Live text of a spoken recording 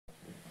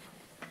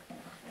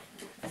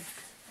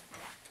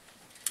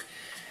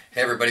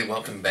Hey everybody,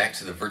 welcome back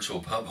to the virtual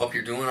pub. Hope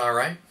you're doing all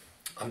right.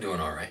 I'm doing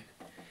all right.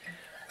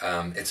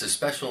 It's a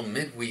special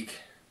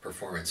midweek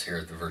performance here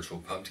at the virtual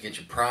pub to get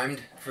you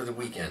primed for the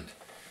weekend.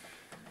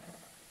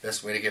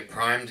 Best way to get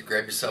primed,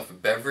 grab yourself a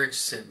beverage,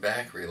 sit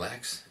back,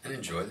 relax, and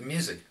enjoy the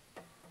music.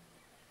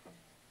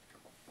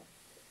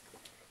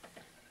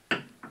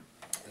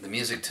 The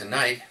music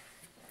tonight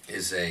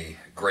is a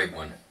great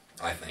one,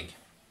 I think.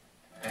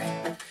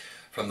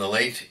 From the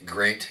late,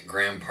 great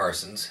Graham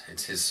Parsons.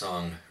 It's his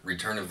song,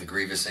 Return of the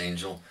Grievous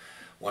Angel.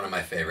 One of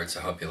my favorites.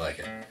 I hope you like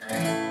it.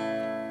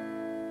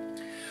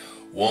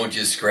 Won't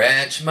you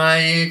scratch my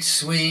itch,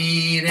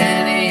 sweet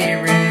Annie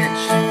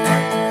Rich?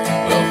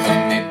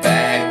 Welcome me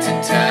back to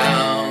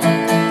town.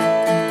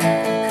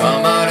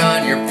 Come out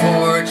on your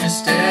porch, you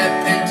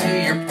step into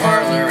your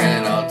parlor,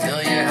 and I'll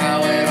tell you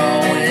how it all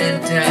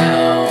went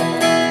down.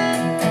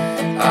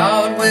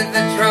 Out with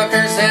the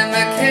truckers and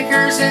the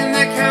kickers and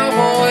the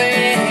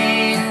cowboy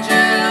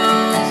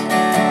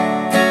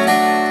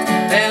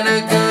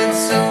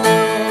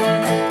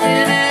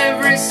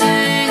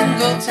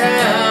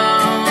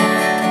town.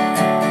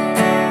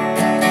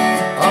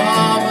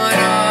 Oh, but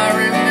I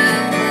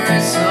remember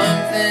so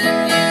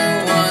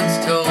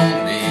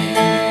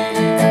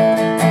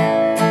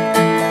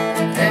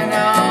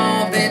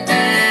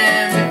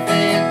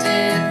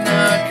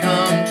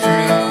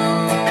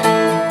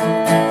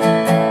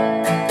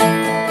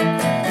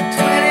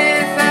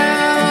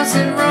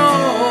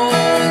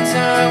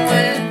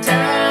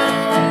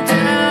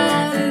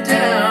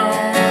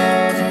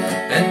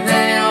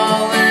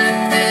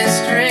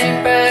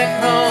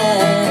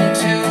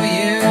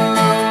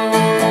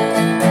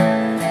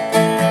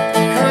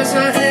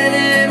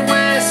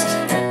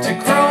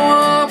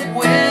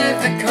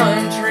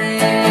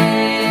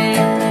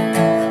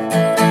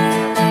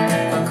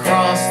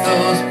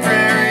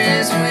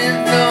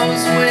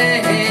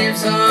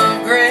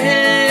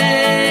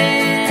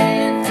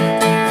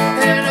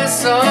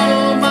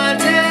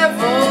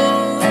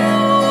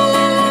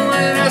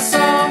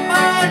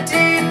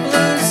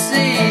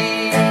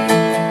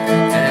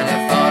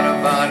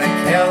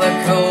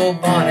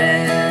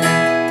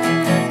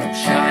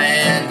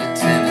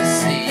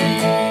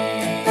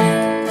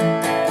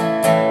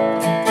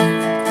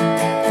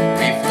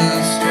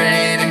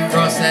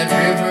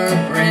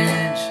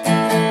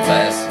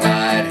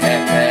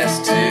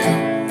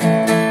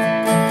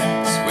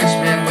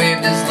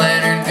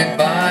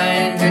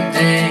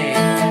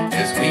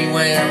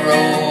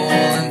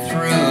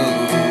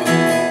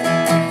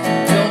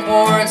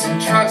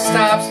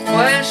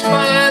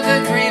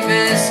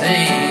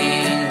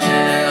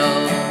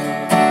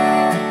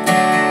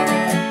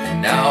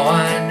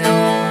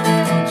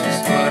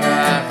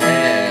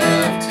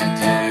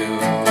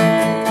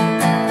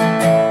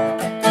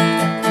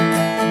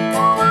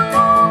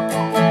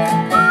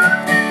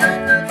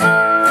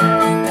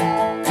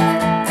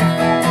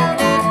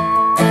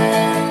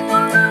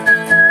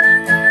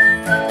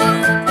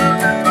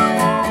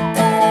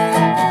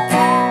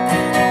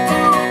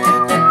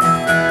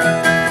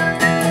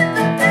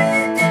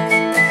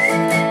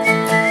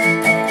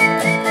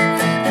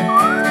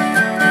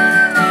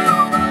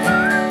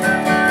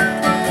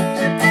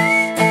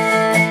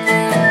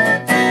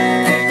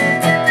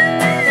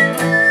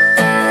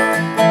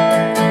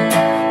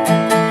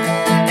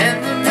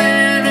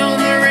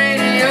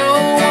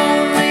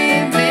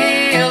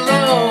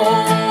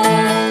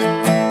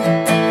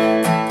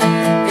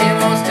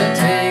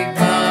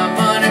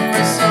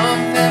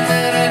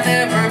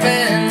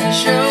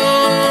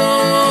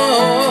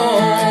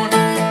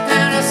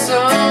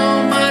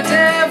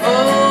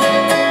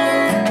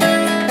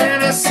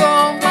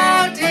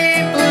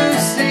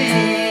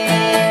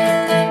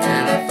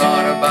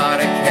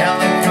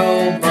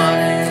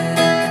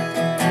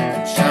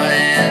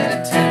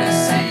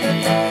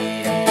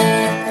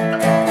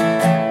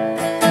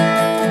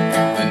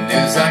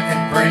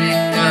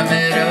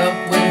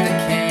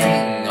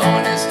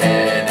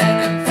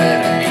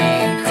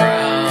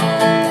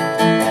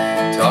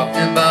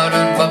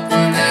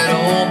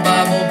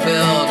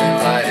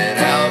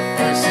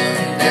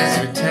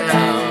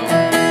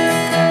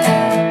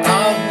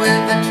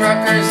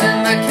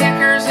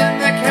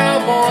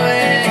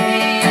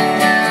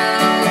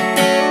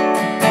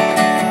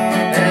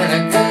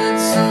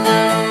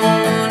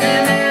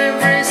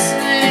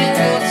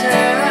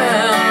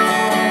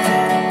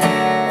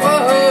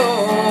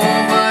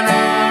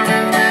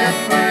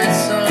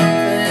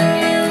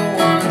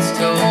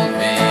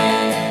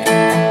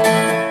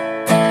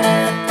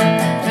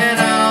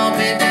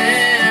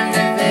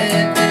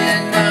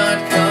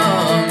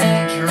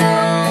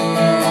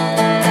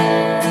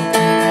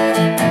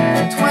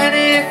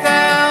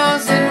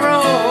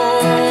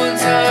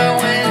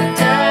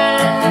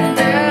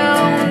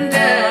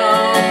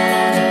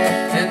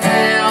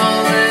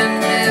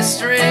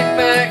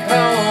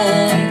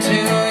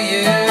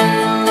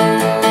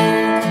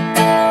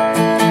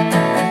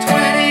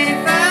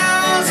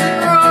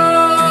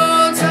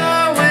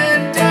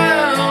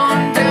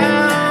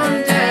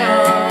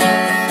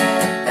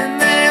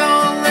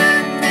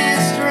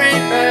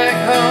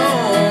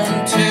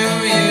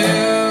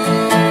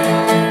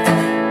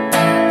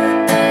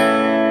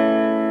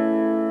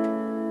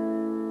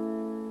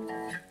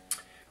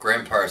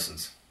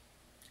Parsons.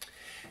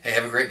 Hey,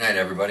 have a great night,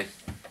 everybody.